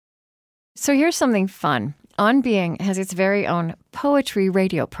So here's something fun. On Being has its very own poetry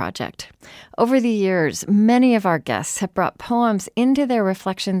radio project. Over the years, many of our guests have brought poems into their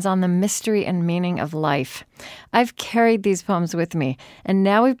reflections on the mystery and meaning of life. I've carried these poems with me, and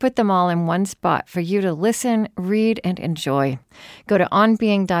now we've put them all in one spot for you to listen, read, and enjoy. Go to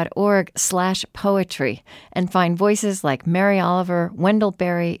onbeing.org/poetry and find voices like Mary Oliver, Wendell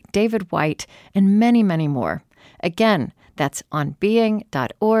Berry, David White, and many, many more. Again, that's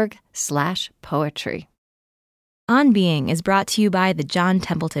onbeing.org/poetry. On Being is brought to you by the John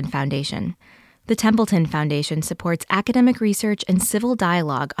Templeton Foundation. The Templeton Foundation supports academic research and civil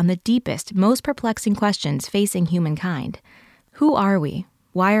dialogue on the deepest, most perplexing questions facing humankind. Who are we?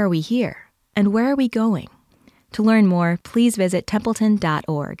 Why are we here? And where are we going? To learn more, please visit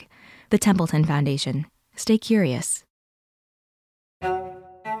templeton.org. The Templeton Foundation. Stay curious.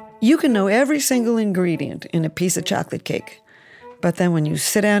 You can know every single ingredient in a piece of chocolate cake, but then when you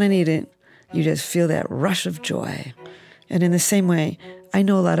sit down and eat it, you just feel that rush of joy. And in the same way, I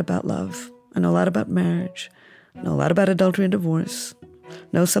know a lot about love. I know a lot about marriage. I know a lot about adultery and divorce.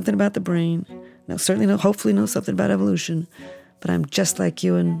 Know something about the brain. Hopefully know something about evolution. But I'm just like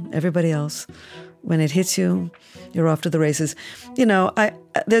you and everybody else. When it hits you, you're off to the races. You know,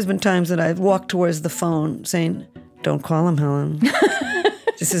 there's been times that I've walked towards the phone saying, "Don't call him, Helen.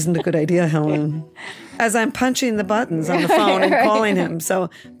 This isn't a good idea, Helen." As I'm punching the buttons on the phone and calling him. So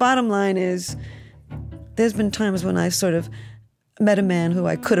bottom line is, there's been times when I've sort of met a man who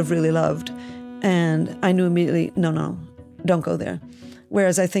I could have really loved, and I knew immediately, no, don't go there.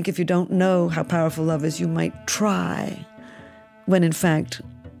 Whereas I think if you don't know how powerful love is, you might try, when in fact,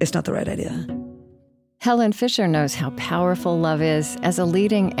 it's not the right idea. Helen Fisher knows how powerful love is as a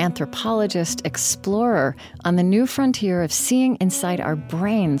leading anthropologist explorer on the new frontier of seeing inside our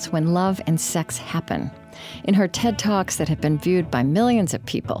brains when love and sex happen. In her TED Talks that have been viewed by millions of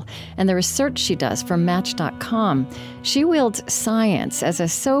people and the research she does for Match.com, she wields science as a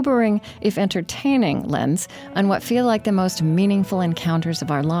sobering, if entertaining, lens on what feel like the most meaningful encounters of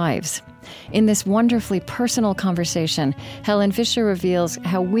our lives. In this wonderfully personal conversation, Helen Fisher reveals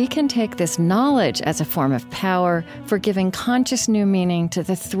how we can take this knowledge as a form of power for giving conscious new meaning to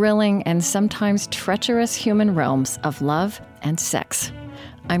the thrilling and sometimes treacherous human realms of love and sex.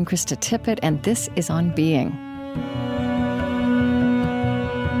 I'm Krista Tippett, and this is On Being.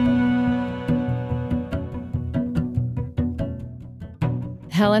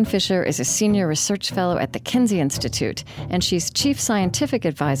 Helen Fisher is a senior research fellow at the Kinsey Institute, and she's chief scientific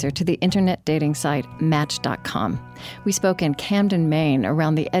advisor to the internet dating site Match.com. We spoke in Camden, Maine,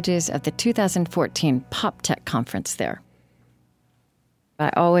 around the edges of the 2014 Pop Tech conference there. I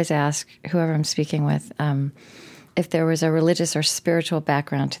always ask whoever I'm speaking with if there was a religious or spiritual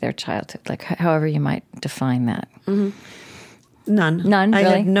background to their childhood, like however you might define that. Mm-hmm. None. None, really? I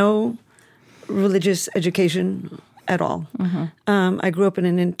had no religious education at all. Mm-hmm. I grew up in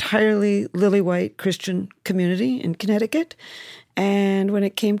an entirely lily-white Christian community in Connecticut. And when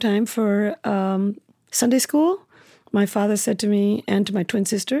it came time for Sunday school, my father said to me and to my twin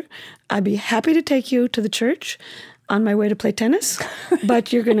sister, "I'd be happy to take you to the church on my way to play tennis,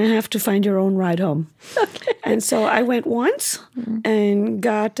 but you're going to have to find your own ride home." Okay. And so I went once and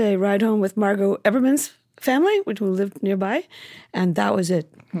got a ride home with Margot Eberman's family, who lived nearby, and that was it.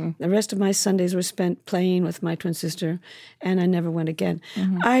 Mm-hmm. The rest of my Sundays were spent playing with my twin sister, and I never went again.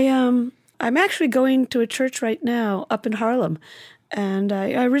 Mm-hmm. I'm actually going to a church right now up in Harlem, and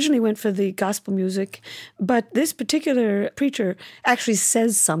I originally went for the gospel music, but this particular preacher actually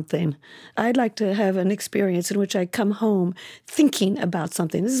says something. I'd like to have an experience in which I come home thinking about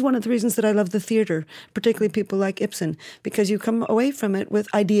something. This is one of the reasons that I love the theater, particularly people like Ibsen, because you come away from it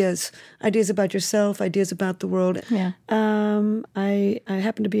with ideas about yourself, ideas about the world. Yeah. I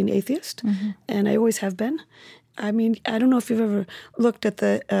happen to be an atheist, and I always have been. I mean, I don't know if you've ever looked at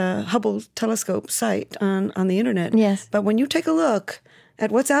the Hubble telescope site on the internet. Yes. But when you take a look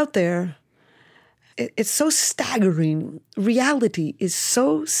at what's out there, it's so staggering. Reality is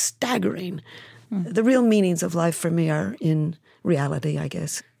so staggering. The real meanings of life for me are in reality, I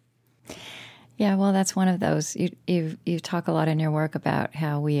guess. Yeah, well, that's one of those. You talk a lot in your work about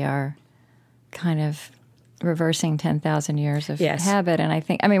how we are kind of reversing 10,000 years of habit. And I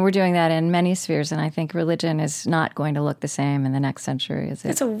think, we're doing that in many spheres, and I think religion is not going to look the same in the next century as it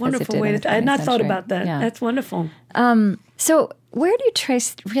That's a wonderful way to... I had not thought about that. Yeah. That's wonderful. So where do you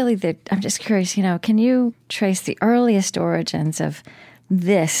trace really I'm just curious, can you trace the earliest origins of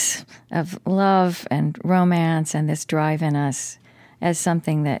this, of love and romance and this drive in us as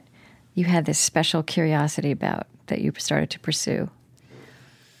something that you had this special curiosity about that you started to pursue?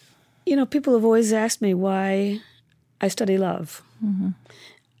 People have always asked me why I study love. Mm-hmm.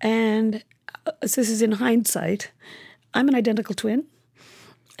 And so this is in hindsight. I'm an identical twin.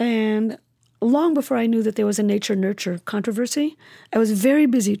 And long before I knew that there was a nature-nurture controversy, I was very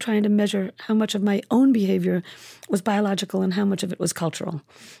busy trying to measure how much of my own behavior was biological and how much of it was cultural.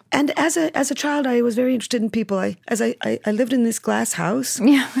 And as a child, I was very interested in people. I lived in this glass house.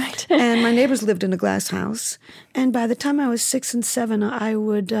 Yeah, right. And my neighbors lived in a glass house. And by the time I was 6 and 7, I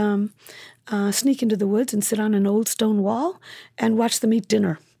would sneak into the woods and sit on an old stone wall and watch them eat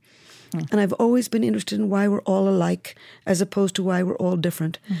dinner. And I've always been interested in why we're all alike as opposed to why we're all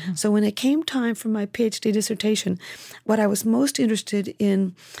different. Mm-hmm. So when it came time for my PhD dissertation, what I was most interested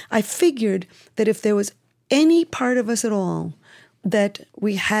in, I figured that if there was any part of us at all that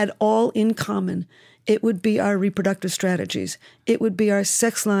we had all in common, it would be our reproductive strategies. It would be our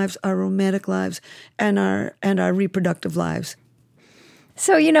sex lives, our romantic lives, and our reproductive lives.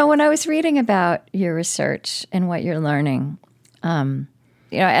 So, when I was reading about your research and what you're learning,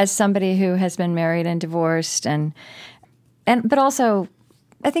 as somebody who has been married and divorced, but also,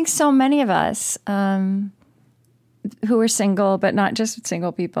 I think so many of us who are single, but not just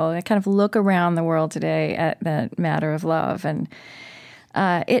single people, I kind of look around the world today at the matter of love, and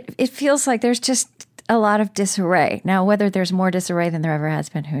it feels like there's just a lot of disarray. Now, whether there's more disarray than there ever has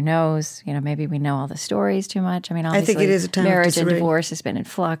been, who knows? Maybe we know all the stories too much. I mean, obviously, I think it is a time marriage of disarray. And divorce has been in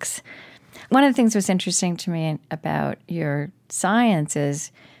flux. One of the things that was interesting to me about your science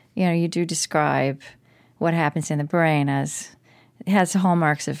is, you do describe what happens in the brain as it has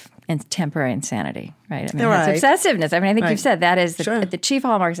hallmarks of temporary insanity, right? I mean, it has obsessiveness. I mean, I think you've said that is the chief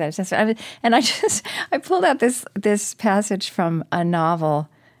hallmarks of obsessiveness. And I pulled out this passage from a novel,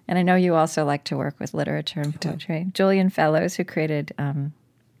 and I know you also like to work with literature and poetry. Julian Fellowes, who created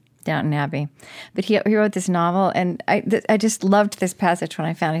Downton Abbey. But he wrote this novel, and I just loved this passage when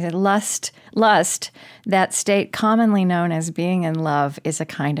I found it. He said, Lust, that state commonly known as being in love, is a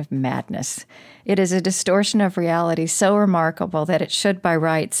kind of madness. It is a distortion of reality so remarkable that it should, by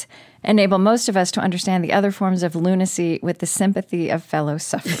rights, enable most of us to understand the other forms of lunacy with the sympathy of fellow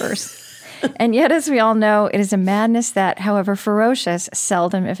sufferers. And yet, as we all know, it is a madness that, however ferocious,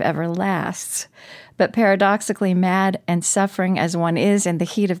 seldom, if ever, lasts. But paradoxically, mad and suffering as one is in the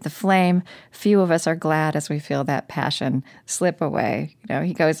heat of the flame, few of us are glad as we feel that passion slip away.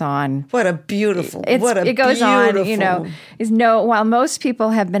 He goes on. What a beautiful, on, while most people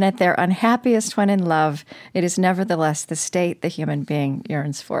have been at their unhappiest when in love, it is nevertheless the state the human being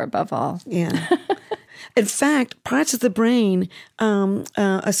yearns for above all. Yeah. In fact, parts of the brain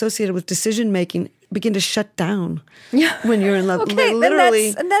associated with decision-making begin to shut down when you're in love. Okay, literally,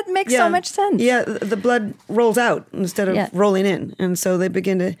 and that makes so much sense. Yeah, the blood rolls out instead of rolling in, and so they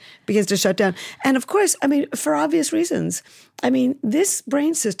begins to shut down. And of course, I mean, for obvious reasons. I mean, this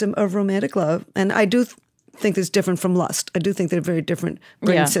brain system of romantic love, and I do think it's different from lust. I do think they're very different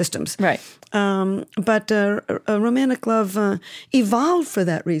brain systems. Right. But romantic love evolved for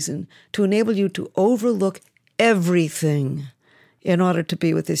that reason, to enable you to overlook everything in order to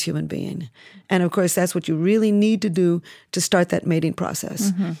be with this human being. And of course, that's what you really need to do to start that mating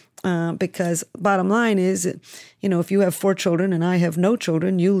process. Mm-hmm. Because bottom line is, if you have 4 children and I have no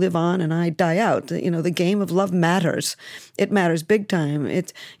children, you live on and I die out. The game of love matters. It matters big time.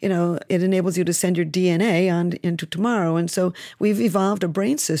 It enables you to send your DNA on into tomorrow. And so we've evolved a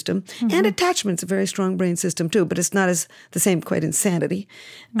brain system, and attachment's a very strong brain system too, but it's not as the same quite insanity.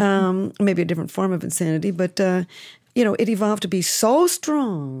 Maybe a different form of insanity, but it evolved to be so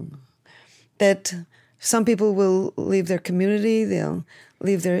strong that some people will leave their community, they'll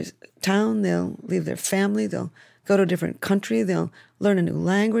leave their town, they'll leave their family, they'll go to a different country, they'll learn a new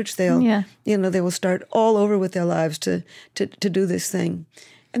language, they will start all over with their lives to do this thing.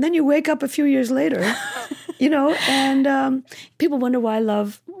 And then you wake up a few years later, and people wonder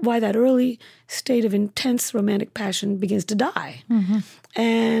why that early state of intense romantic passion begins to die. Mm-hmm.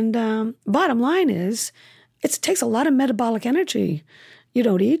 And bottom line is, it takes a lot of metabolic energy. You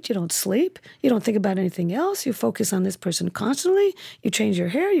don't eat, you don't sleep, you don't think about anything else. You focus on this person constantly. You change your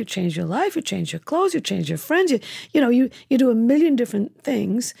hair, you change your life, you change your clothes, you change your friends. You do a million different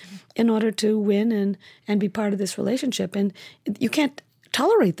things in order to win and be part of this relationship. And you can't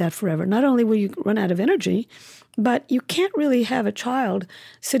tolerate that forever. Not only will you run out of energy, but you can't really have a child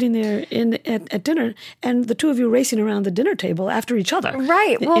sitting there at dinner and the two of you racing around the dinner table after each other.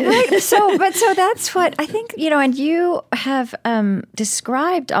 Right. Well, right. So that's what I think, and you have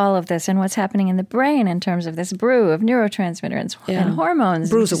described all of this and what's happening in the brain in terms of this brew of neurotransmitters and hormones.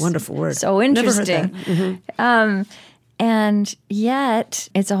 Brew's a wonderful word. So interesting. Never heard that. And yet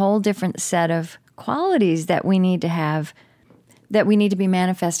it's a whole different set of qualities that we need to have that we need to be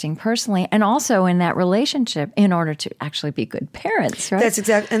manifesting personally and also in that relationship in order to actually be good parents, right? That's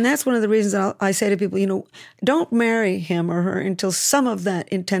exactly, and that's one of the reasons that I say to people, don't marry him or her until some of that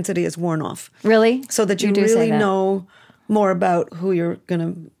intensity is worn off. Really? So that you really know more about who you're going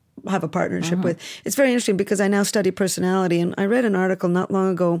to have a partnership with. It's very interesting because I now study personality, and I read an article not long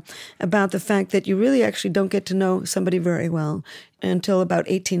ago about the fact that you really actually don't get to know somebody very well until about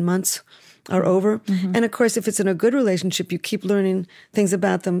 18 months are over. And of course, if it's in a good relationship, you keep learning things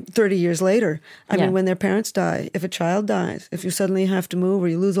about them 30 years later. I mean, when their parents die, if a child dies, if you suddenly have to move or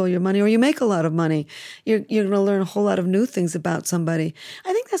you lose all your money or you make a lot of money, you're going to learn a whole lot of new things about somebody.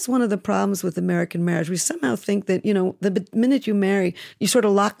 I think that's one of the problems with American marriage. We somehow think that, the minute you marry, you sort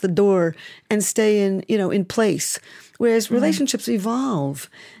of lock the door and stay in place. Whereas relationships evolve,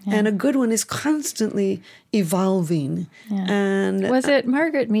 and a good one is constantly evolving. Yeah. And was it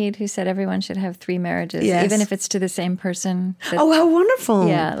Margaret Mead who said everyone should have 3 marriages, even if it's to the same person? Oh, how wonderful!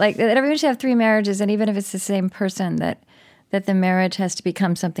 Yeah, like that everyone should have 3 marriages, and even if it's the same person, that the marriage has to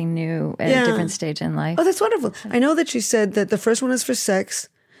become something new at a different stage in life. Oh, that's wonderful. I know that she said that the first one is for sex,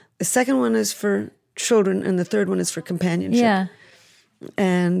 the second one is for children, and the third one is for companionship. Yeah,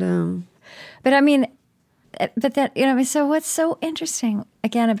 and but I mean. But that, so what's so interesting,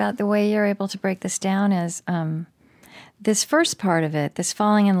 again, about the way you're able to break this down is this first part of it, this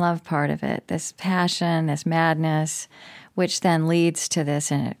falling in love part of it, this passion, this madness, which then leads to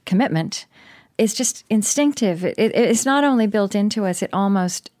this commitment, is just instinctive. It's not only built into us, it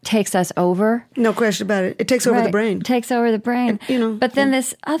almost takes us over. No question about it. It takes over the brain. It takes over the brain. And, but then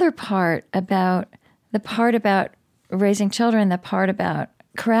this other part about raising children, the part about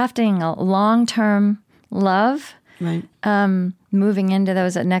crafting a long-term love, right? Moving into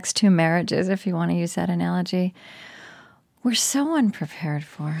those next 2 marriages, if you want to use that analogy, we're so unprepared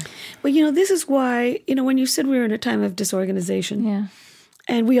for. Well, this is why, when you said we were in a time of disorganization,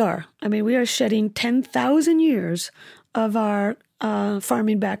 and we are. I mean, we are shedding 10,000 years of our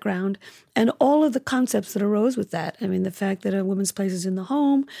farming background and all of the concepts that arose with that. I mean, the fact that a woman's place is in the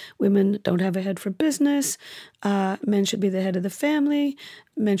home, women don't have a head for business, men should be the head of the family,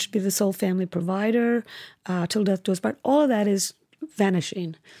 men should be the sole family provider, till death do us part. All of that is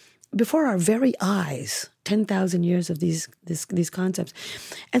vanishing before our very eyes. 10,000 years of these concepts.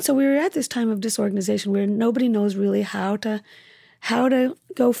 And so we were at this time of disorganization where nobody knows really how to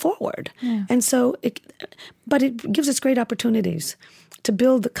go forward. Yeah. And so but it gives us great opportunities to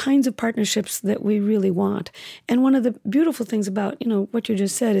build the kinds of partnerships that we really want. And one of the beautiful things about, what you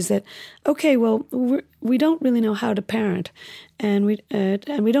just said is that, okay, well, we don't really know how to parent, and we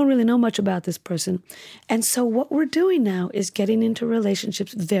don't really know much about this person. And so what we're doing now is getting into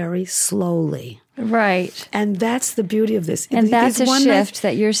relationships very slowly. Right. And that's the beauty of this. And that's a shift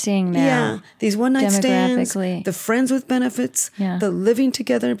that you're seeing now. Yeah. These one-night stands, the friends with benefits, the living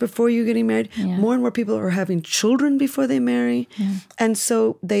together before you're getting married. Yeah. More and more people are having children before they marry. Yeah. And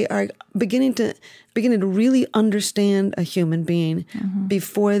so they are beginning to really understand a human being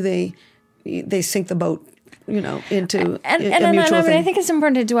before they sink the boat, into a mutual thing. I think it's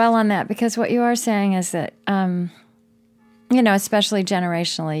important to dwell on that, because what you are saying is that especially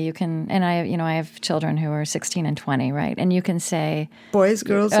generationally, you can, and I have children who are 16 and 20, right? And you can say... Boys,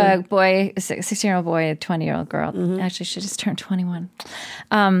 girls? Boy, 16-year-old boy, 20-year-old girl. Actually, she just turned 21.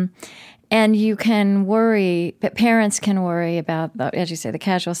 And you can worry, but parents can worry about, as you say, the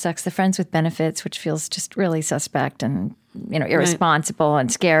casual sex, the friends with benefits, which feels just really suspect and, irresponsible and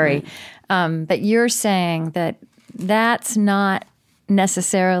scary. Right. But you're saying that that's not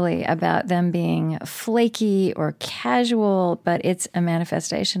necessarily about them being flaky or casual, but it's a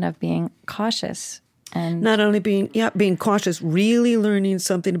manifestation of being cautious. And not only being cautious, really learning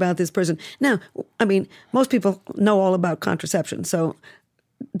something about this person. Now, I mean, most people know all about contraception, so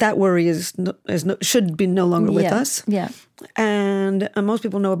that worry should be no longer with us. Yeah. And most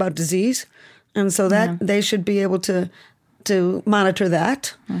people know about disease, and so that they should be able to monitor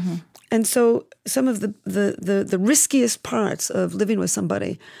that. Mm-hmm. And so some of the riskiest parts of living with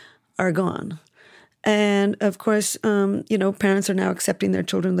somebody are gone. And of course, parents are now accepting their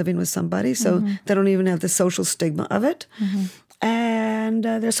children living with somebody, so they don't even have the social stigma of it. Mm-hmm. And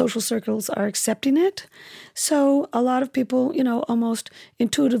their social circles are accepting it. So a lot of people, almost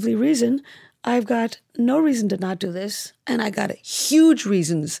intuitively reason, I've got no reason to not do this, and I got huge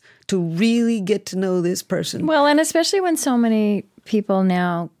reasons to really get to know this person. Well, and especially when so many people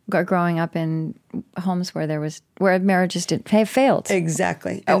now are growing up in homes where marriages failed.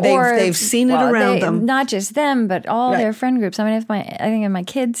 Exactly, and they've seen it around them. Not just them, but all their friend groups. I mean, I think of my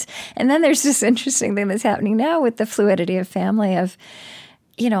kids, and then there's this interesting thing that's happening now with the fluidity of family.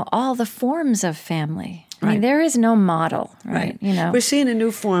 all the forms of family. I mean, there is no model, right? We're seeing a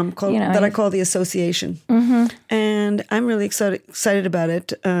new form called that I call the association. And I'm really excited about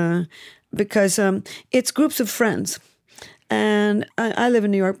it because it's groups of friends. And I live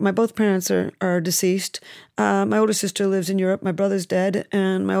in New York. My both parents are deceased. My older sister lives in Europe. My brother's dead,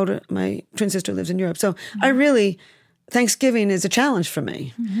 and my twin sister lives in Europe. So Thanksgiving is a challenge for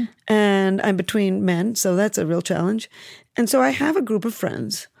me. And I'm between men, so that's a real challenge. And so I have a group of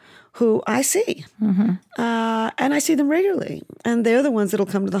friends who I see. And I see them regularly. And they're the ones that'll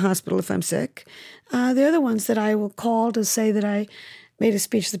come to the hospital if I'm sick. They're the ones that I will call to say that I made a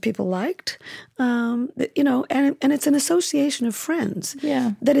speech that people liked, and it's an association of friends.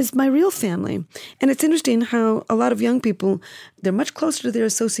 That is my real family. And it's interesting how a lot of young people, they're much closer to their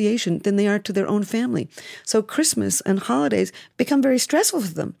association than they are to their own family. So Christmas and holidays become very stressful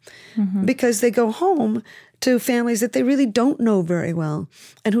for them because they go home to families that they really don't know very well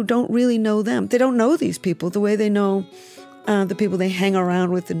and who don't really know them. They don't know these people the way they know the people they hang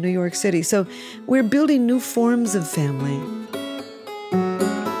around with in New York City. So we're building new forms of family.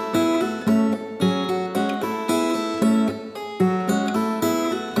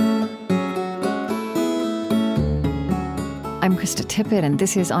 I'm Krista Tippett, and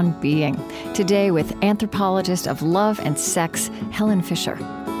this is On Being. Today with anthropologist of love and sex, Helen Fisher.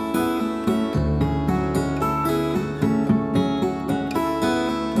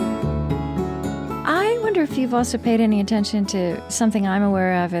 I wonder if you've also paid any attention to something I'm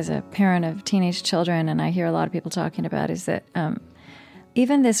aware of as a parent of teenage children, and I hear a lot of people talking about, is that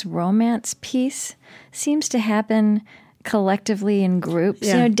even this romance piece seems to happen collectively in groups.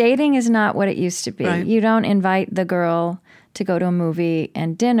 Dating is not what it used to be. Right. You don't invite the girl to go to a movie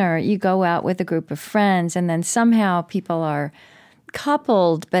and dinner. You go out with a group of friends, and then somehow people are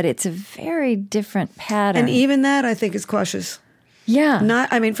coupled, but it's a very different pattern. And even that, I think, is cautious.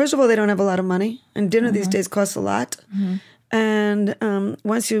 First of all, they don't have a lot of money, and dinner these days costs a lot. And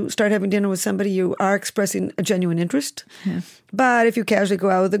once you start having dinner with somebody, you are expressing a genuine interest. But if you casually go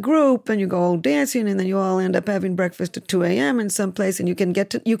out with a group and you go dancing, and then you all end up having breakfast at 2 a.m. in some place, and you can get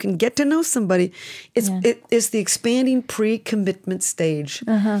to know somebody, it's the expanding pre-commitment stage.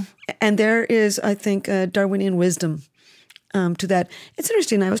 And there is, I think, a Darwinian wisdom to that. It's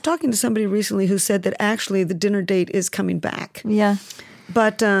interesting. I was talking to somebody recently who said that actually the dinner date is coming back.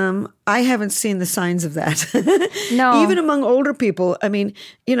 But I haven't seen the signs of that. No. Even among older people. I mean,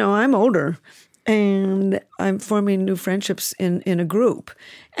 I'm older, and I'm forming new friendships in a group.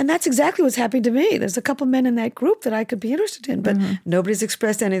 And that's exactly what's happening to me. There's a couple men in that group that I could be interested in, but nobody's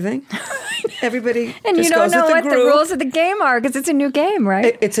expressed anything. Everybody and just you don't goes know with what the the group. rules of the game are because it's a new game,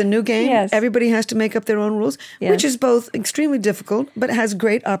 right? It's a new game. Yes. Everybody has to make up their own rules, which is both extremely difficult, but has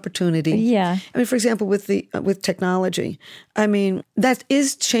great opportunity. I mean, for example, with technology, I mean, that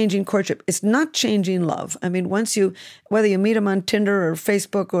is changing courtship. It's not changing love. I mean, whether you meet them on Tinder or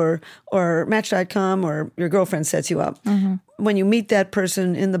Facebook or Match.com or your girlfriend sets you up, when you meet that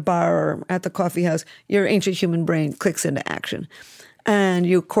person in the bar or at the coffee house, your ancient human brain clicks into action. And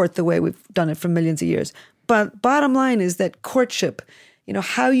you court the way we've done it for millions of years. But bottom line is that courtship,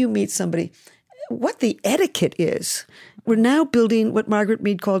 how you meet somebody, what the etiquette is. We're now building what Margaret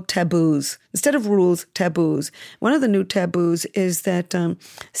Mead called taboos. Instead of rules, taboos. One of the new taboos is that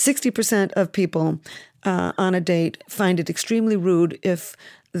 60% of people on a date find it extremely rude if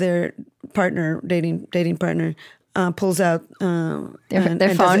their partner, dating partner, pulls out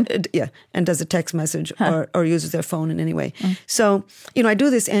their phone, and does a text message or uses their phone in any way. So, I do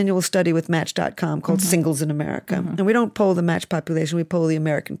this annual study with Match.com called Singles in America, and we don't poll the Match population; we poll the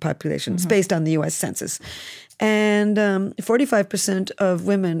American population. It's based on the U.S. Census, and 45% of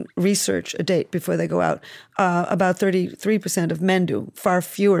women research a date before they go out. About 33% of men do. Far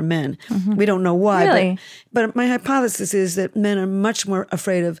fewer men. We don't know why, really? But my hypothesis is that men are much more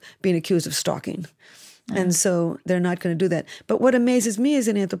afraid of being accused of stalking. And so they're not going to do that. But what amazes me as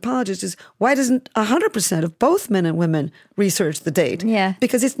an anthropologist is why doesn't 100% of both men and women research the date?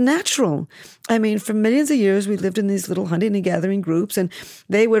 Because it's natural. I mean, for millions of years, we lived in these little hunting and gathering groups, and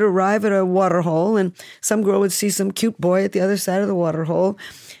they would arrive at a water hole, and some girl would see some cute boy at the other side of the water hole.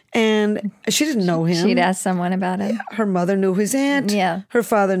 And she didn't know him. She'd ask someone about it. Her mother knew his aunt. Her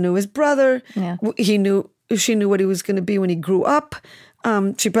father knew his brother. She knew what he was going to be when he grew up.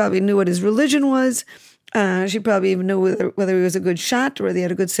 She probably knew what his religion was. She probably even knew whether he was a good shot or whether he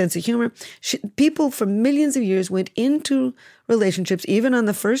had a good sense of humor. People for millions of years went into relationships, even on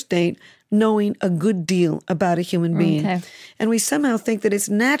the first date, knowing a good deal about a human being. And we somehow think that it's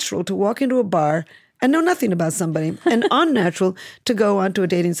natural to walk into a bar and know nothing about somebody, and unnatural to go onto a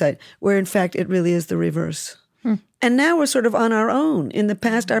dating site, where in fact it really is the reverse. And now we're sort of on our own. In the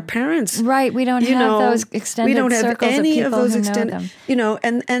past, our parents, right? We don't have those extended we don't have circles any of people those who extended, know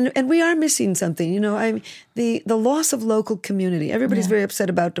them. and we are missing something. The loss of local community. Everybody's very upset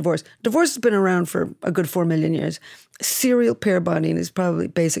about divorce. Divorce has been around for a good 4 million years. Serial pair bonding is probably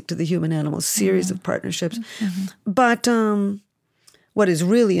basic to the human animal. Series of partnerships, but. What is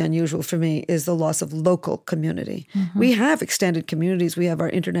really unusual for me is the loss of local community. We have extended communities. We have our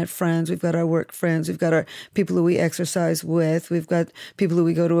internet friends. We've got our work friends. We've got our people who we exercise with. We've got people who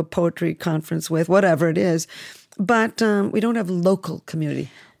we go to a poetry conference with, whatever it is. But we don't have local community.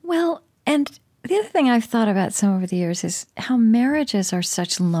 Well, and the other thing I've thought about some over the years is how marriages are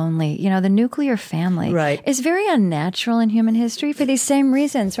such lonely. The nuclear family is very unnatural in human history for these same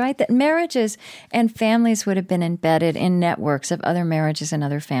reasons, right? That marriages and families would have been embedded in networks of other marriages and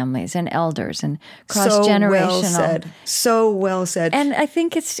other families and elders and cross-generational. So well said. And I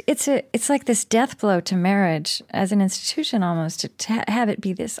think it's like this death blow to marriage as an institution almost to have it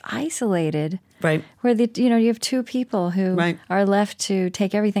be this isolated. Right. Where you have two people who are left to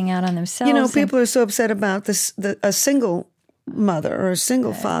take everything out on themselves. People are so upset about a single mother or a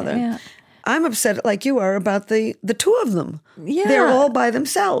single father. Yeah. I'm upset like you are about the two of them. Yeah. They're all by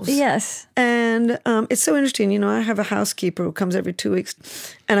themselves. Yes. And it's so interesting. I have a housekeeper who comes every 2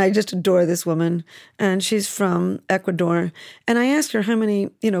 weeks, and I just adore this woman. And she's from Ecuador. And I asked her how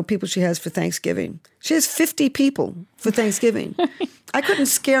many, people she has for Thanksgiving. She has 50 people for Thanksgiving. I couldn't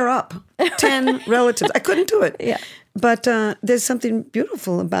scare up 10 relatives. I couldn't do it. Yeah. But there's something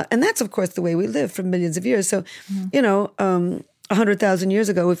beautiful about, and that's, of course, the way we live for millions of years. So, 100,000 years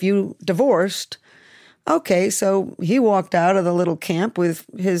ago, if you divorced, okay, so he walked out of the little camp with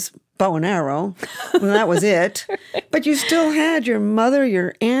his bow and arrow, and that was it. But you still had your mother,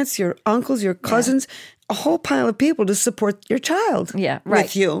 your aunts, your uncles, your cousins, a whole pile of people to support your child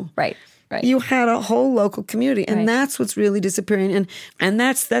with you. Right. Right. You had a whole local community, and that's what's really disappearing. And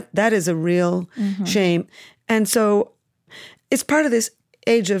that is a real shame. And so it's part of this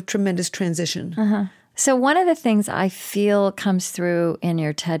age of tremendous transition. So one of the things I feel comes through in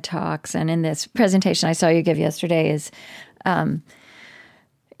your TED Talks and in this presentation I saw you give yesterday is, that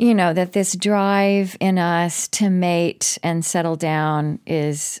this drive in us to mate and settle down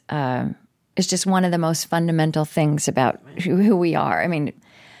is just one of the most fundamental things about who we are. I mean,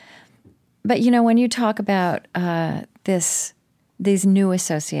 but when you talk about these new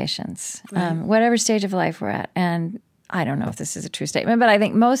associations, whatever stage of life we're at, and I don't know if this is a true statement, but I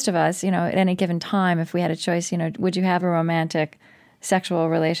think most of us, at any given time, if we had a choice, would you have a romantic sexual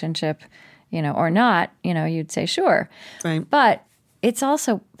relationship, or not, you'd say sure. Right. But it's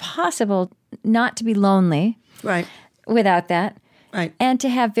also possible not to be lonely without that. Right. And to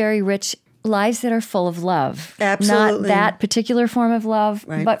have very rich lives that are full of love. Absolutely. Not that particular form of love,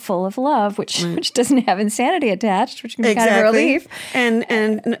 but full of love, which doesn't have insanity attached, which can be kind of a relief.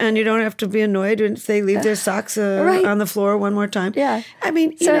 And you don't have to be annoyed if they leave their socks on the floor one more time. Yeah. I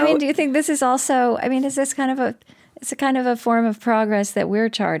mean, do you think this is also, is this kind of it's a kind of a form of progress that we're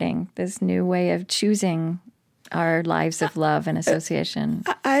charting, this new way of choosing our lives of love and association?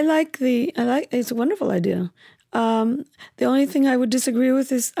 It's a wonderful idea. The only thing I would disagree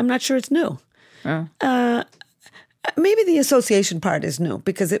with is I'm not sure it's new. Maybe the association part is new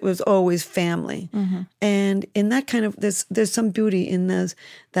because it was always family. And in that kind of, there's some beauty in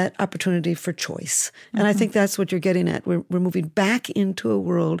that opportunity for choice. And I think that's what you're getting at. We're moving back into a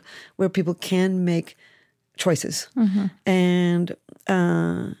world where people can make choices. And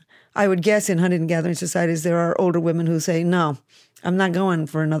I would guess in hunting and gathering societies, there are older women who say, no, I'm not going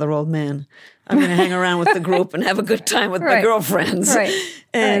for another old man. I'm going to hang around with the group and have a good time with my girlfriends.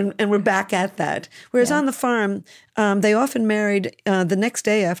 And we're back at that. Whereas on the farm, they often married the next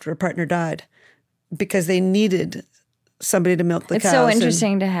day after a partner died because they needed somebody to milk the cows. It's so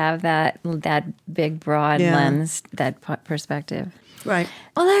interesting to have that big, broad lens, that perspective. Right.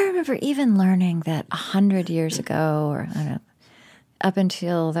 Well, I remember even learning that 100 years ago, or I don't know, up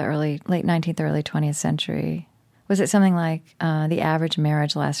until the late 19th, early 20th century, was it something like the average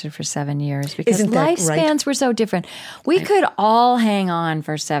marriage lasted for 7 years? Because lifespans were so different. We could all hang on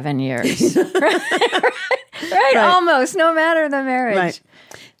for 7 years. right? Almost, no matter the marriage. Right.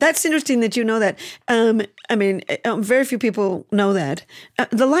 That's interesting that you know that. Very few people know that.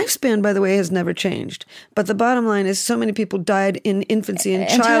 The lifespan, by the way, has never changed. But the bottom line is so many people died in infancy and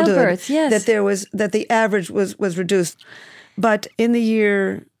childhood that the average was reduced. But in the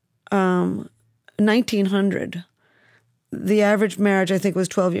year 1900, the average marriage, I think, was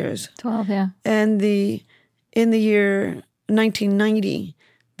 12 years. 12, yeah. And in the year 1990,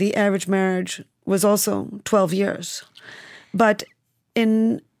 the average marriage was also 12 years. But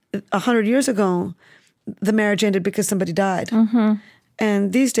 100 years ago, the marriage ended because somebody died. Mm-hmm.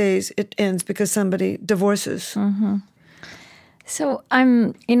 And these days it ends because somebody divorces. Mm-hmm. So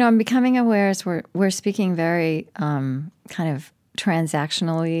I'm becoming aware as we're speaking very kind of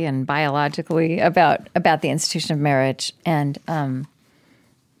transactionally and biologically about the institution of marriage and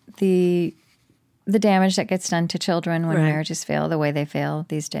the damage that gets done to children when marriages fail the way they fail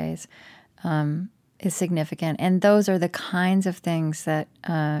these days is significant. And those are the kinds of things that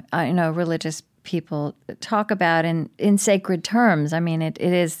religious people talk about in sacred terms. I mean, it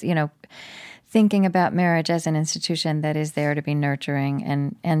is, thinking about marriage as an institution that is there to be nurturing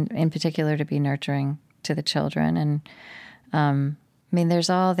and in particular to be nurturing to the children. And there's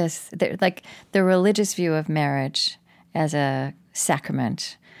all this, like the religious view of marriage as a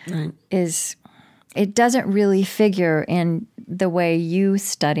sacrament it doesn't really figure in the way you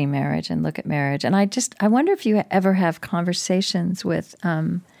study marriage and look at marriage. And I wonder if you ever have conversations with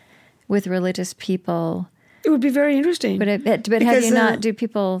religious people. It would be very interesting. But have you not? Do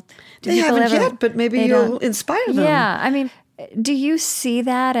people? They haven't ever, yet, but maybe you'll inspire them. Yeah, I mean, do you see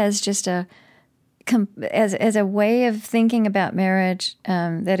that as just as a way of thinking about marriage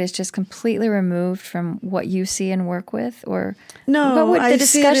that is just completely removed from what you see and work with, or no? What would I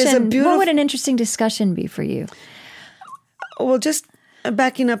see it as a beautiful. What would an interesting discussion be for you? Well, just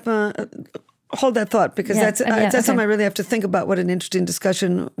backing up. Hold that thought, because that's something I really have to think about what an interesting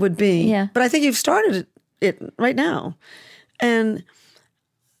discussion would be. Yeah. But I think you've started it right now. And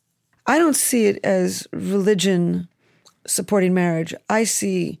I don't see it as religion supporting marriage. I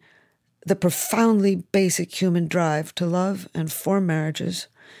see the profoundly basic human drive to love and form marriages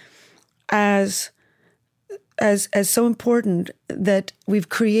as so important that we've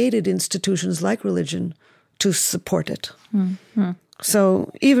created institutions like religion to support it. Mm-hmm.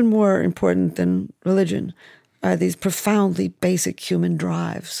 So even more important than religion are these profoundly basic human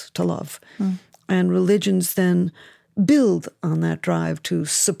drives to love. Mm. And religions then build on that drive to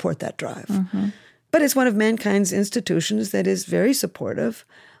support that drive. Mm-hmm. But it's one of mankind's institutions that is very supportive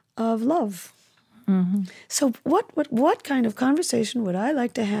of love. Mm-hmm. So what kind of conversation would I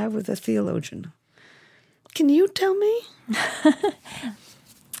like to have with a theologian? Can you tell me?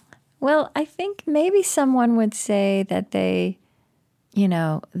 Well, I think maybe someone would say that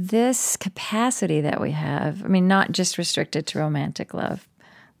this capacity that we have, I mean, not just restricted to romantic love,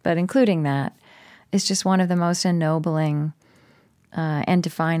 but including that, is just one of the most ennobling and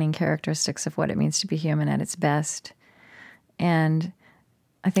defining characteristics of what it means to be human at its best. And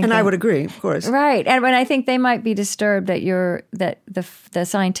I think, I would agree, of course, right. And I think they might be disturbed that the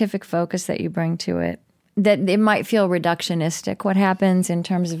scientific focus that you bring to it, that it might feel reductionistic. What happens in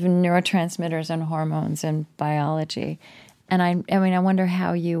terms of neurotransmitters and hormones and biology. And I wonder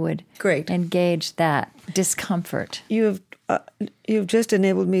how you would engage that discomfort. You've just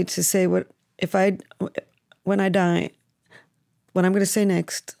enabled me to say when I die, what I'm going to say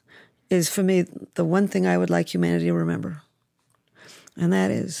next is, for me, the one thing I would like humanity to remember. And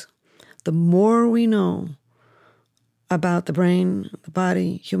that is, the more we know about the brain, the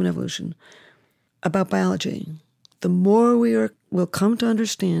body, human evolution, about biology, the more will come to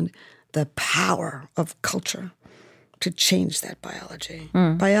understand the power of culture to change that biology.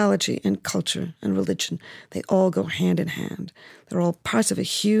 Mm. Biology and culture and religion, they all go hand in hand. They're all parts of a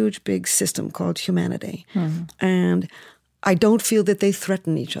huge, big system called humanity. Mm. And I don't feel that they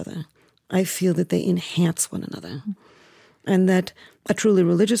threaten each other. I feel that they enhance one another. Mm. And that a truly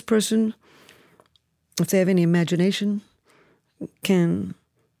religious person, if they have any imagination, can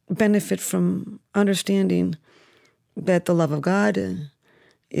benefit from understanding that the love of God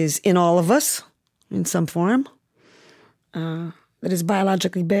is in all of us in some form, that is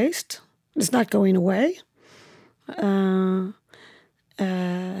biologically based. It's not going away. And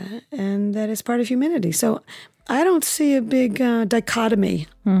that is part of humanity. So I don't see a big dichotomy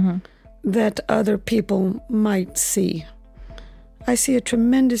that other people might see. I see a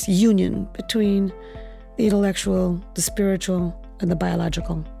tremendous union between the intellectual, the spiritual, and the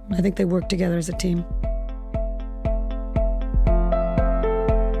biological. I think they work together as a team.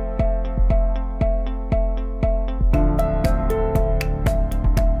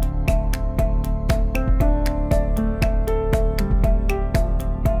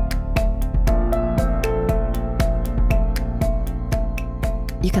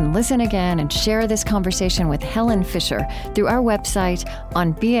 You can listen again and share this conversation with Helen Fisher through our website,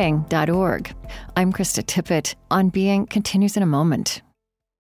 onbeing.org. I'm Krista Tippett. On Being continues in a moment.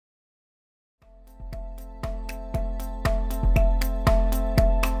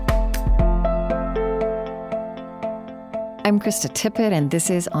 I'm Krista Tippett, and this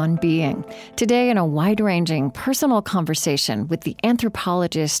is On Being. Today, in a wide-ranging personal conversation with the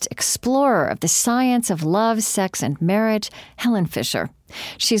anthropologist, explorer of the science of love, sex, and marriage, Helen Fisher.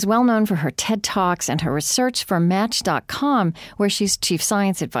 She's well known for her TED Talks and her research for Match.com, where she's chief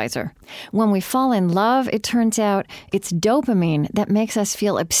science advisor. When we fall in love, it turns out it's dopamine that makes us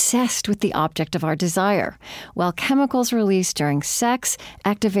feel obsessed with the object of our desire, while chemicals released during sex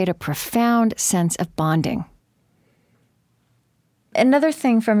activate a profound sense of bonding. Another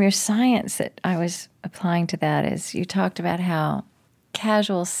thing from your science that I was applying to that is you talked about how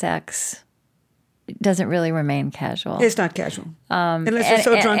casual sex doesn't really remain casual. It's not casual. Unless you're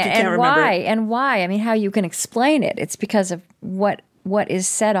so drunk you can't remember it. And why? I mean, how you can explain it. It's because of what is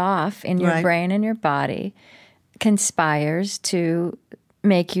set off in your brain and your body conspires to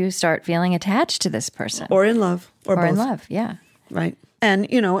make you start feeling attached to this person. Or in love. Or both. In love, yeah. Right. And,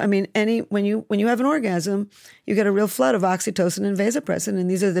 when you have an orgasm, you get a real flood of oxytocin and vasopressin, and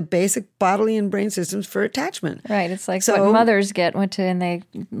these are the basic bodily and brain systems for attachment. Right. It's like what mothers get and they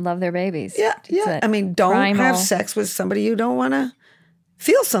love their babies. Yeah, yeah. Don't have sex with somebody you don't want to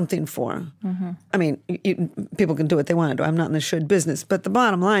feel something for. Mm-hmm. People can do what they want to do. I'm not in the should business. But the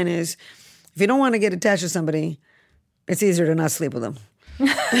bottom line is, if you don't want to get attached to somebody, it's easier to not sleep with them.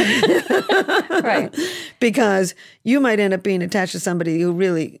 Right. Because you might end up being attached to somebody who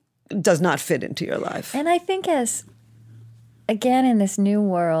really does not fit into your life. And I think again, in this new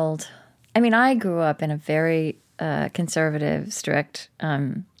world, I grew up in a very conservative, strict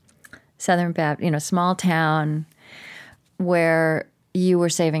Southern Baptist, small town where you were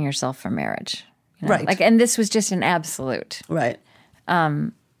saving yourself for marriage. Right. And this was just an absolute. Right.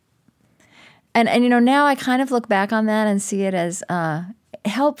 And now I kind of look back on that and see it as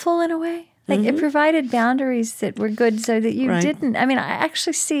helpful in a way. Like it provided boundaries that were good so that you didn't. I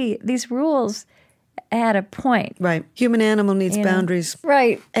actually see these rules at a point. Right. Human animal needs boundaries.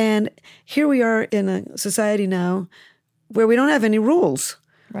 Right. And here we are in a society now where we don't have any rules.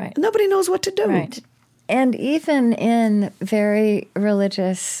 Right. Nobody knows what to do. Right. And even in very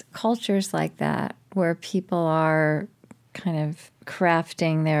religious cultures like that, where people are kind of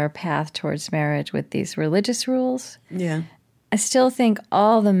crafting their path towards marriage with these religious rules. Yeah. I still think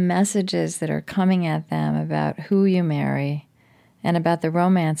all the messages that are coming at them about who you marry and about the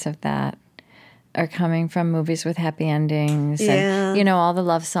romance of that are coming from movies with happy endings and, all the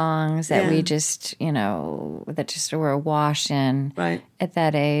love songs that we just, that just were awash in at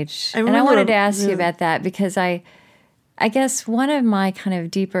that age. And I wanted to ask you about that because I guess one of my kind of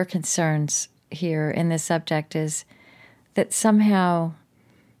deeper concerns here in this subject is that somehow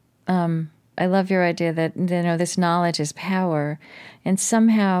I love your idea that this knowledge is power, and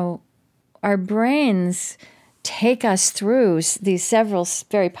somehow our brains take us through these several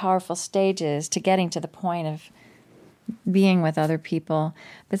very powerful stages to getting to the point of being with other people,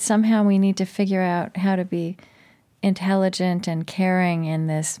 but somehow we need to figure out how to be intelligent and caring in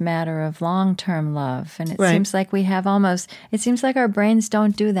this matter of long-term love. And it seems like it seems like our brains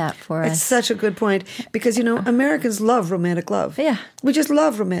don't do that for us. It's such a good point because, Americans love romantic love. Yeah. We just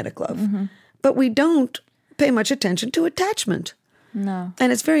love romantic love. Mm-hmm. But we don't pay much attention to attachment. No.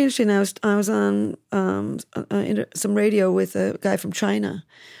 And it's very interesting. I was on some radio with a guy from China.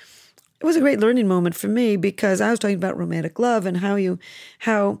 It was a great learning moment for me because I was talking about romantic love and how you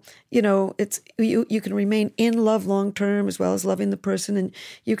can remain in love long term as well as loving the person, and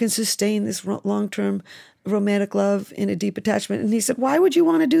you can sustain this long term romantic love in a deep attachment. And he said, "Why would you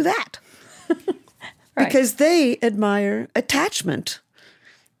want to do that?" Because they admire attachment.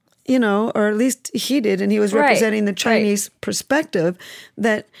 Or at least he did, and he was representing the Chinese perspective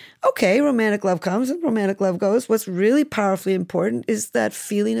that, okay, romantic love comes and romantic love goes. What's really powerfully important is that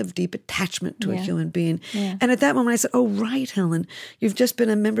feeling of deep attachment to a human being. Yeah. And at that moment I said, oh, right, Helen, you've just been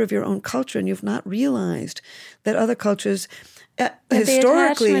a member of your own culture and you've not realized that other cultures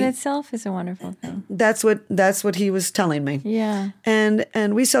historically... The attachment itself is a wonderful thing. That's what he was telling me. Yeah. And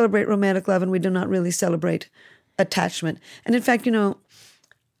we celebrate romantic love and we do not really celebrate attachment. And in fact,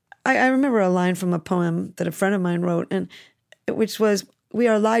 I remember a line from a poem that a friend of mine wrote, and which was, "We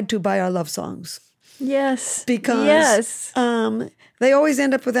are lied to by our love songs." Yes. Because they always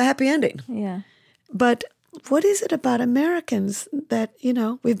end up with a happy ending. Yeah. But what is it about Americans that,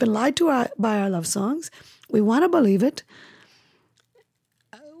 we've been lied to by our love songs? We want to believe it.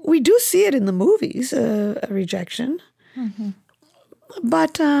 We do see it in the movies, a rejection. Mm-hmm.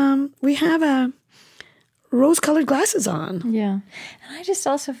 But we have rose-colored glasses on. Yeah. And I just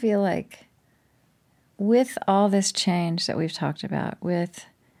also feel like with all this change that we've talked about, with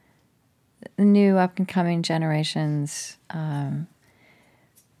new up-and-coming generations,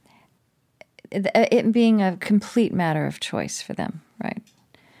 it being a complete matter of choice for them, right?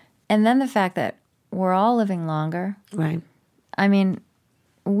 And then the fact that we're all living longer. Right. I mean,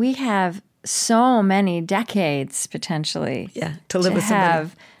 we have so many decades potentially to live with somebody.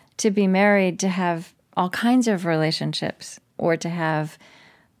 To be married, to have all kinds of relationships, or to have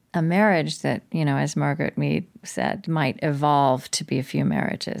a marriage that, as Margaret Mead said, might evolve to be a few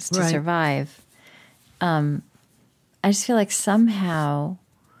marriages to survive. I just feel like somehow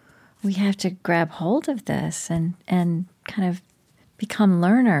we have to grab hold of this and kind of become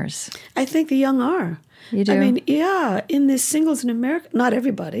learners. I think the young are. You do? I mean, in this Singles in America, not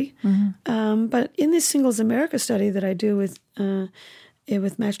everybody, but in this Singles America study that I do with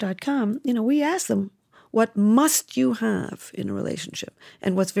Match.com, we ask them, what must you have in a relationship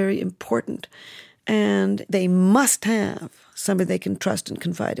and what's very important? And they must have somebody they can trust and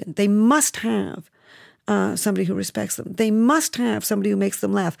confide in. They must have somebody who respects them. They must have somebody who makes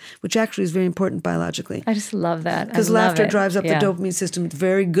them laugh, which actually is very important biologically. I just love that. Because laughter drives up the dopamine system. It's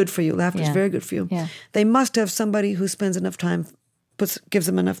very good for you. Laughter is very good for you. Yeah. They must have somebody who spends enough time, gives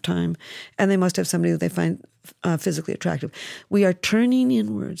them enough time, and they must have somebody who they find physically attractive. We are turning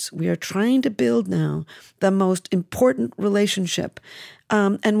inwards. We are trying to build now the most important relationship.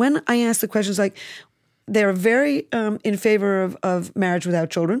 And when I ask the questions like, they're very in favor of marriage without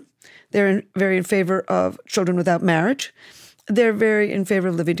children. They're very in favor of children without marriage. They're very in favor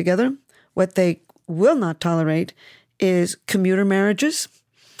of living together. What they will not tolerate is commuter marriages,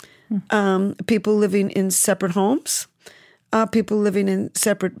 people living in separate homes, people living in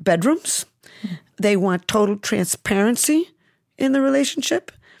separate bedrooms. They want total transparency in the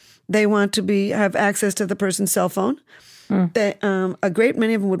relationship. They want to have access to the person's cell phone. They, a great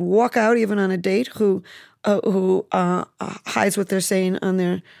many of them would walk out even on a date who hides what they're saying on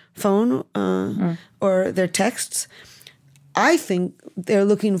their phone or their texts. I think they're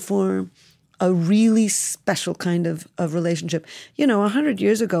looking for a really special kind of relationship. 100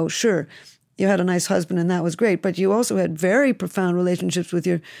 years ago, sure, you had a nice husband and that was great, but you also had very profound relationships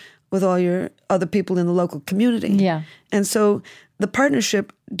with all your other people in the local community. Yeah. And so the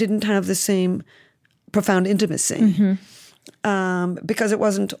partnership didn't have the same profound intimacy because it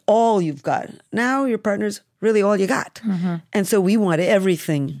wasn't all you've got. Now your partner's really all you got. And so we want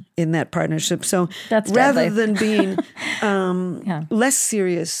everything in that partnership. So rather than being less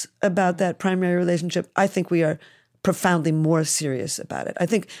serious about that primary relationship, I think we are profoundly more serious about it. I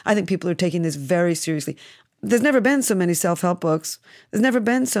think people are taking this very seriously. There's never been so many self-help books. There's never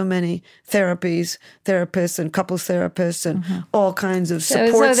been so many therapists and couples therapists and all kinds of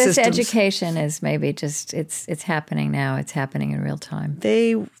support systems. So this education is maybe just, it's happening now. It's happening in real time.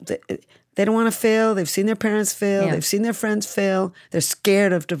 They don't want to fail. They've seen their parents fail. Yeah. They've seen their friends fail. They're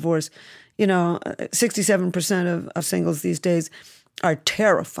scared of divorce. 67% of singles these days are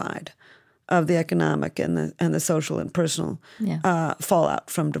terrified of the economic and the social and personal fallout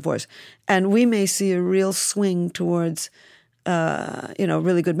from divorce. And we may see a real swing towards,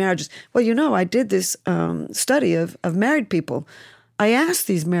 really good marriages. Well, I did this study of married people. I asked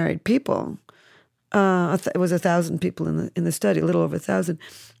these married people, it was 1,000 people in the study, a little over 1,000,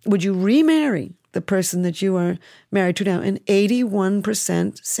 would you remarry the person that you are married to now? And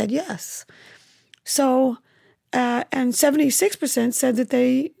 81% said yes. So, and 76% said that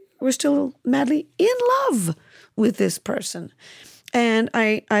they were still madly in love with this person. And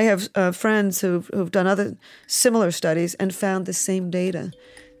I have friends who've done other similar studies and found the same data.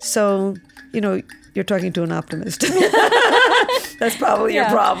 So, you're talking to an optimist. That's probably your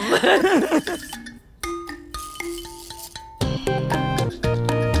problem.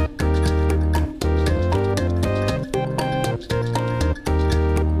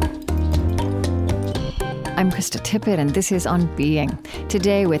 I'm Krista Tippett, and this is On Being.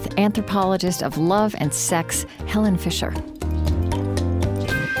 Today with anthropologist of love and sex, Helen Fisher.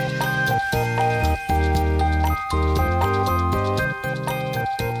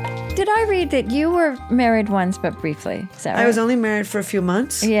 Did I read that you were married once but briefly? Is that right? I was only married for a few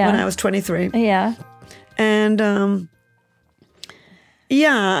months when I was 23. Yeah. And,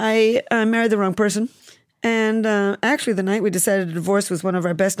 I married the wrong person. And actually the night we decided to divorce was one of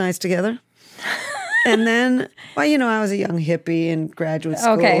our best nights together. And then, I was a young hippie in graduate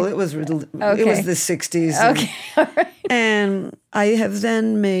school. Okay. It was the 60s. Okay, all right. And I have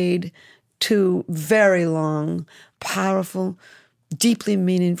then made 2 very long, powerful, deeply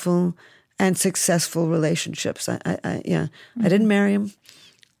meaningful, and successful relationships. I didn't marry him,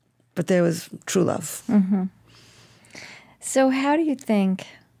 but there was true love. Mm-hmm. So how do you think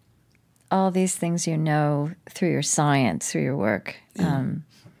all these things through your science, through your work,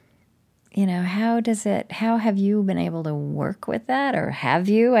 how have you been able to work with that, or have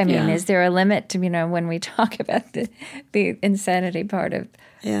you? I mean, is there a limit to, when we talk about the insanity part of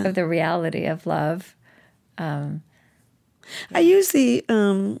the reality of love? I use the, I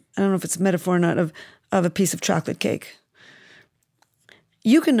don't know if it's a metaphor or not, of a piece of chocolate cake.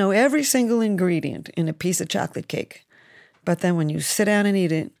 You can know every single ingredient in a piece of chocolate cake, but then when you sit down and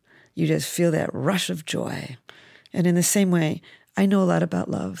eat it, you just feel that rush of joy. And in the same way, I know a lot about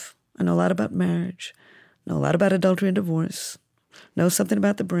love. I know a lot about marriage. Know a lot about adultery and divorce. Know something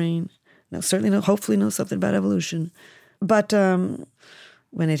about the brain. Hopefully know something about evolution. But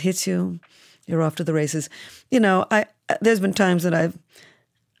when it hits you, you're off to the races. There's been times that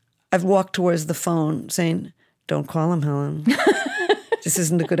I've walked towards the phone saying, "Don't call him, Helen. This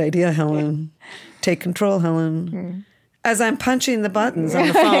isn't a good idea, Helen. Take control, Helen." As I'm punching the buttons on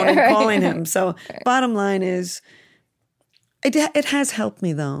the phone and calling him. So bottom line is, it has helped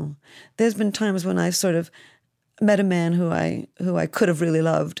me, though. There's been times when I've sort of met a man who I could have really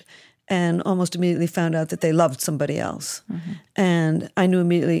loved, and almost immediately found out that they loved somebody else. Mm-hmm. And I knew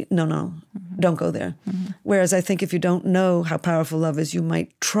immediately, no, don't go there. Mm-hmm. Whereas I think if you don't know how powerful love is, you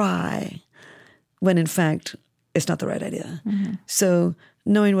might try, when in fact, it's not the right idea. Mm-hmm. So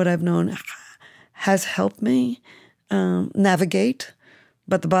knowing what I've known has helped me navigate.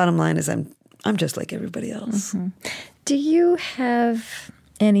 But the bottom line is I'm just like everybody else. Mm-hmm. Do you have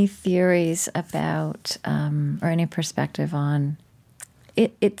any theories about, or any perspective on,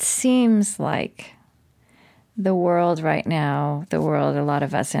 it seems like the world right now, a lot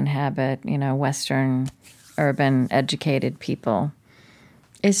of us inhabit, Western, urban, educated people,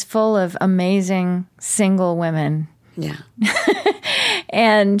 is full of amazing single women. Yeah.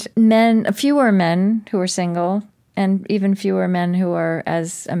 And men, fewer men who are single, and even fewer men who are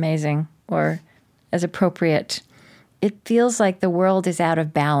as amazing or as appropriate. It feels like the world is out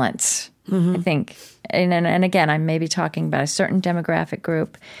of balance, I think. And again, I'm maybe talking about a certain demographic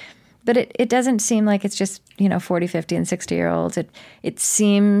group, but it doesn't seem like it's just, 40, 50, and 60-year-olds. It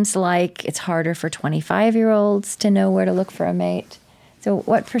seems like it's harder for 25-year-olds to know where to look for a mate. So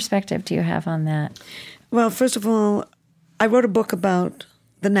what perspective do you have on that? Well, first of all, I wrote a book about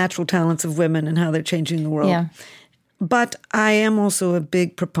the natural talents of women and how they're changing the world. Yeah. But I am also a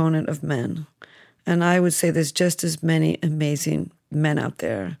big proponent of men. And I would say there's just as many amazing men out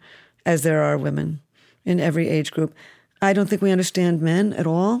there as there are women in every age group. I don't think we understand men at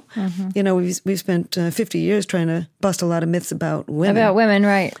all. Mm-hmm. We've spent 50 years trying to bust a lot of myths about women. About women,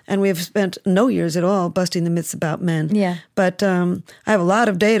 right. And we've spent no years at all busting the myths about men. Yeah. But I have a lot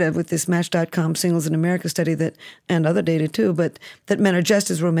of data with this Match.com Singles in America study and other data too, but that men are just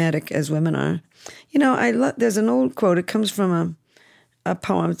as romantic as women are. There's an old quote. It comes from a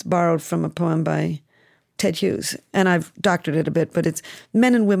poem. It's borrowed from a poem by Ted Hughes, and I've doctored it a bit, but it's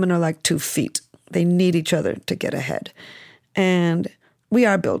men and women are like 2 feet. They need each other to get ahead. And we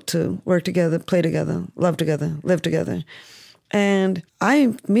are built to work together, play together, love together, live together. And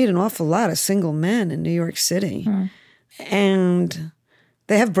I meet an awful lot of single men in New York City. And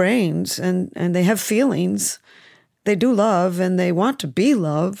they have brains and they have feelings. They do love and they want to be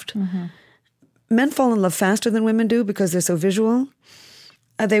loved. Mm-hmm. Men fall in love faster than women do because they're so visual.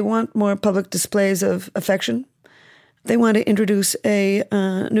 They want more public displays of affection. They want to introduce a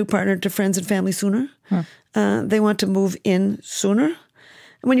new partner to friends and family sooner. They want to move in sooner.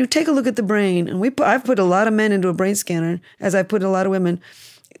 And when you take a look at the brain, and I've put a lot of men into a brain scanner, as I put a lot of women,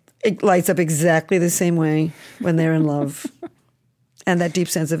 it lights up exactly the same way when they're in love. And that deep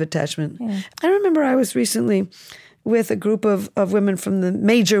sense of attachment. Yeah. I remember I was recently with a group of women from the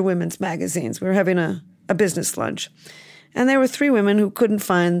major women's magazines. We were having a business lunch. And there were 3 women who couldn't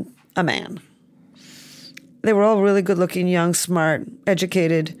find a man. They were all really good-looking, young, smart,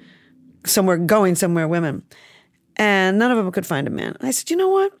 educated, going somewhere women. And none of them could find a man. I said, you know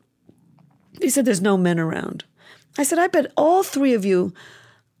what? He said, there's no men around. I said, I bet all 3 of you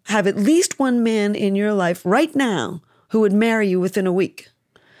have at least one man in your life right now who would marry you within a week.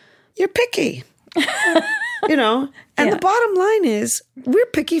 You're picky. And the bottom line is we're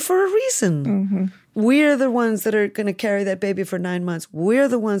picky for a reason. Mm-hmm. We're the ones that are going to carry that baby for 9 months. We're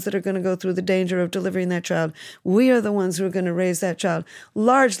the ones that are going to go through the danger of delivering that child. We are the ones who are going to raise that child.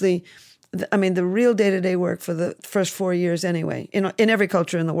 Largely, the real day-to-day work for the first 4 years anyway, in every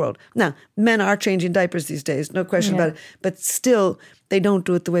culture in the world. Now, men are changing diapers these days, no question about it. But still, they don't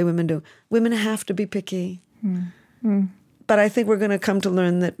do it the way women do. Women have to be picky. Mm-hmm. But I think we're going to come to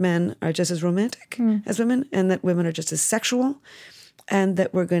learn that men are just as romantic as women, and that women are just as sexual, and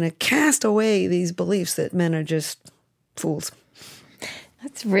that we're going to cast away these beliefs that men are just fools.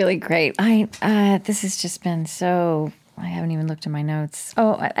 That's really great. This has just been so I haven't even looked at my notes.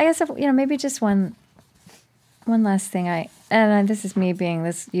 Oh, I guess, maybe just one last thing. This is me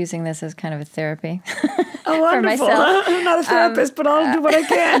using this as kind of a therapy for myself. I'm not a therapist, but I'll do what I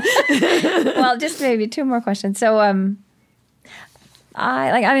can. Well, just maybe two more questions. So, I'm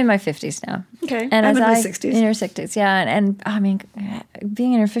in my 50s now. Okay, and I'm in my 60s. In your 60s, yeah. And I mean,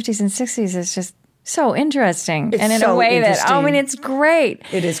 being in your 50s and 60s is just so interesting. It's and in so a way interesting. it's great.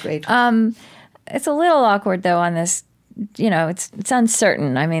 It is great. It's a little awkward, though, on this. It's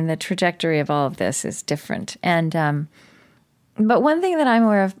uncertain. I mean, the trajectory of all of this is different. And but one thing that I'm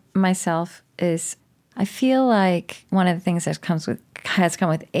aware of myself is I feel like one of the things that has come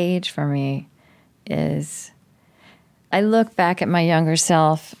with age for me is I look back at my younger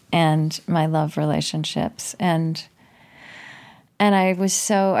self and my love relationships, and I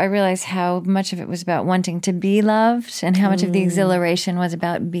realized how much of it was about wanting to be loved and how much of the exhilaration was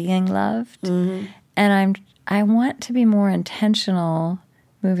about being loved. Mm-hmm. And I want to be more intentional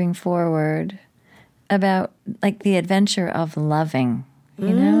moving forward about the adventure of loving,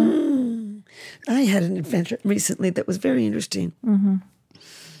 you know? I had an adventure recently that was very interesting. Mm-hmm.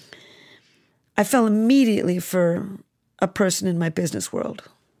 I fell immediately for a person in my business world.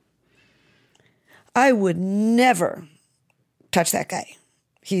 I would never touch that guy.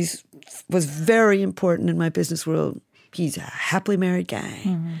 He was very important in my business world. He's a happily married guy.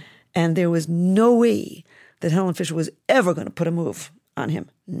 Mm-hmm. And there was no way that Helen Fisher was ever going to put a move on him.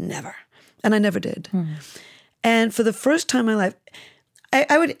 Never. And I never did. Mm-hmm. And for the first time in my life,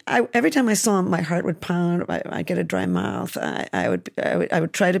 I would every time I saw him, my heart would pound. I'd get a dry mouth. I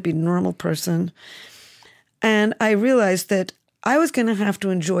would try to be a normal person. And I realized that I was going to have to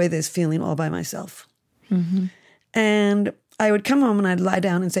enjoy this feeling all by myself. Mm-hmm. And I would come home and I'd lie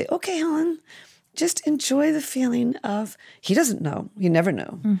down and say, okay, Helen, just enjoy the feeling of, he doesn't know, you never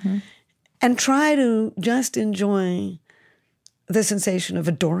know. Mm-hmm. And try to just enjoy the sensation of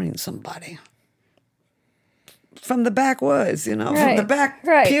adoring somebody. From the backwoods, from the back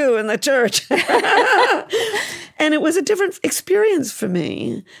pew in the church. And it was a different experience for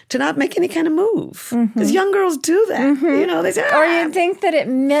me to not make any kind of move. Because young girls do that. Mm-hmm. They say, or you'd think that it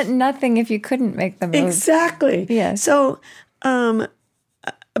meant nothing if you couldn't make the move. Exactly. Yeah. So, but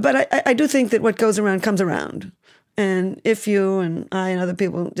I do think that what goes around comes around. And if you and I and other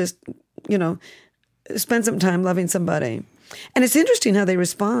people just, spend some time loving somebody. And it's interesting how they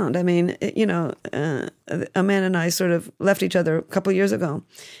respond. I mean, a man and I sort of left each other a couple of years ago.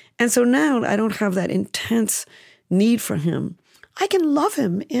 And so now I don't have that intense need for him. I can love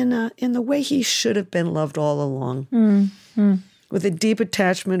him in the way he should have been loved all along. Mm-hmm. With a deep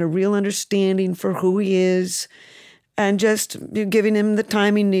attachment, a real understanding for who he is, and just giving him the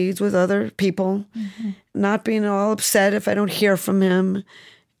time he needs with other people, not being all upset if I don't hear from him.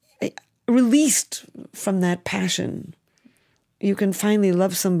 Released from that passion, you can finally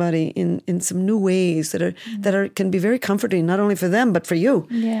love somebody in some new ways that can be very comforting, not only for them but for you.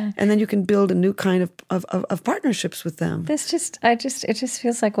 Yeah. And then you can build a new kind of partnerships with them. It just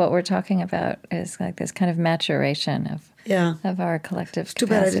feels like what we're talking about is like this kind of maturation of our collective Too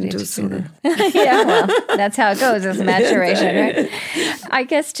bad I didn't do it sooner. Yeah, well, that's how it goes. It's maturation, right? I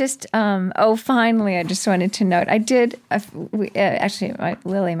guess just, finally, I just wanted to note, I did,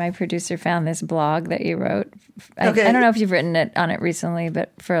 Lily, my producer, found this blog that you wrote. Okay. I don't know if you've written it on it recently,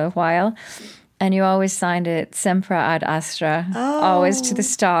 but for a while. And you always signed it Sempre ad Astra, always to the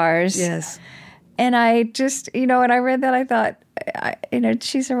stars. Yes. And I just, when I read that, I thought,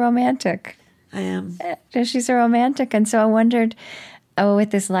 she's a romantic. I am. She's a romantic. And so I wondered,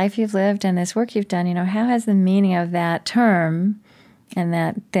 with this life you've lived and this work you've done, how has the meaning of that term and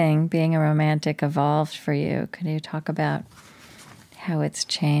that thing, being a romantic, evolved for you? Could you talk about how it's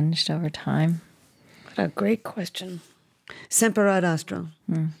changed over time? What a great question. Sempre ad Astra.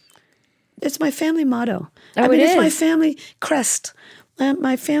 It's my family motto. It's my family crest.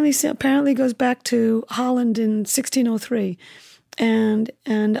 My family apparently goes back to Holland in 1603. And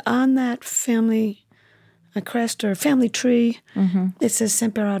on that family crest or family tree, it says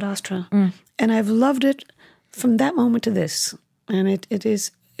Sempre ad Astra. And I've loved it from that moment to this. And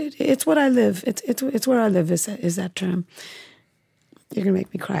it's what I live. It's where I live is that term. You're going to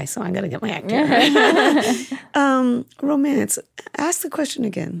make me cry, so I'm going to get my act together. Romance. Ask the question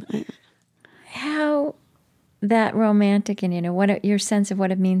again. How that romantic and, what your sense of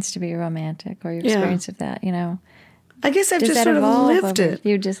what it means to be romantic or your experience of that, I guess I've just sort of lived it.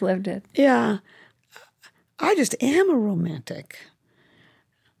 You just lived it. Yeah. I just am a romantic.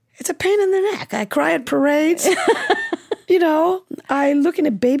 It's a pain in the neck. I cry at parades. I look in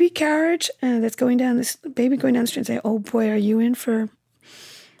a baby carriage that's going down the street and say, oh boy, are you in for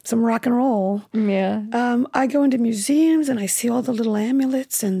some rock and roll. Yeah. I go into museums and I see all the little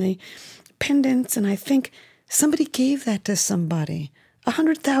amulets and the pendants, and I think somebody gave that to somebody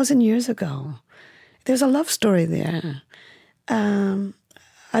 100,000 years ago. There's a love story there.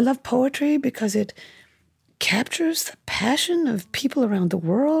 I love poetry because it captures the passion of people around the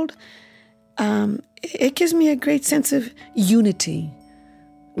world. It gives me a great sense of unity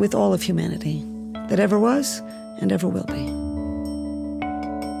with all of humanity that ever was and ever will be.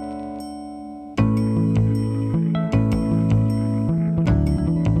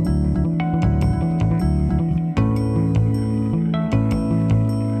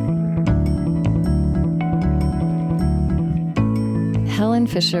 Helen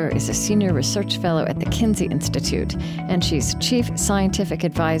Fisher is a senior research fellow at the Kinsey Institute, and she's chief scientific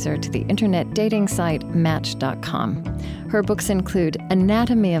advisor to the internet dating site Match.com. Her books include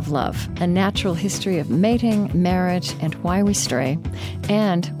Anatomy of Love, A Natural History of Mating, Marriage, and Why We Stray,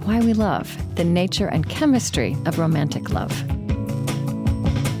 and Why We Love, The Nature and Chemistry of Romantic Love.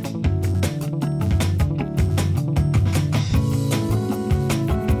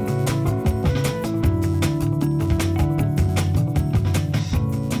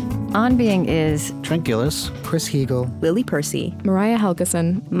 On Being is Trent Gillis, Chris Heagle, Lily Percy, Mariah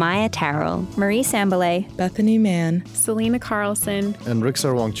Helgeson, Maya Tarrell, Marie Sambalay, Bethany Mann, Selena Carlson, and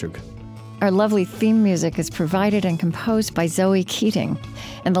Riksar Wangchuk. Our lovely theme music is provided and composed by Zoe Keating.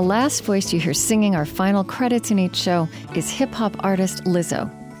 And the last voice you hear singing our final credits in each show is hip-hop artist Lizzo.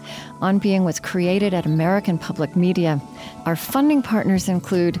 On Being was created at American Public Media. Our funding partners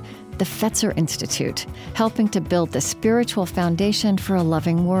include the Fetzer Institute, helping to build the spiritual foundation for a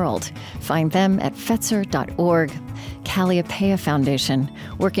loving world. Find them at fetzer.org. Calliopeia Foundation,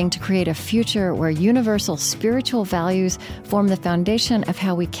 working to create a future where universal spiritual values form the foundation of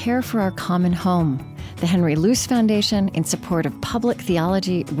how we care for our common home. The Henry Luce Foundation, in support of public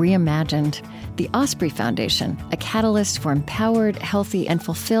theology reimagined. The Osprey Foundation, a catalyst for empowered, healthy, and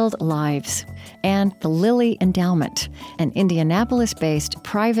fulfilled lives. And the Lilly Endowment, an Indianapolis-based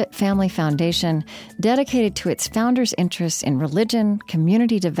private family foundation dedicated to its founders' interests in religion,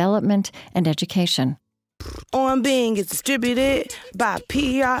 community development, and education. On Being is distributed by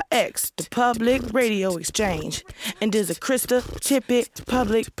PRX, the Public Radio Exchange, and is a Krista Tippett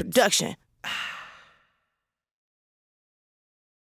public production.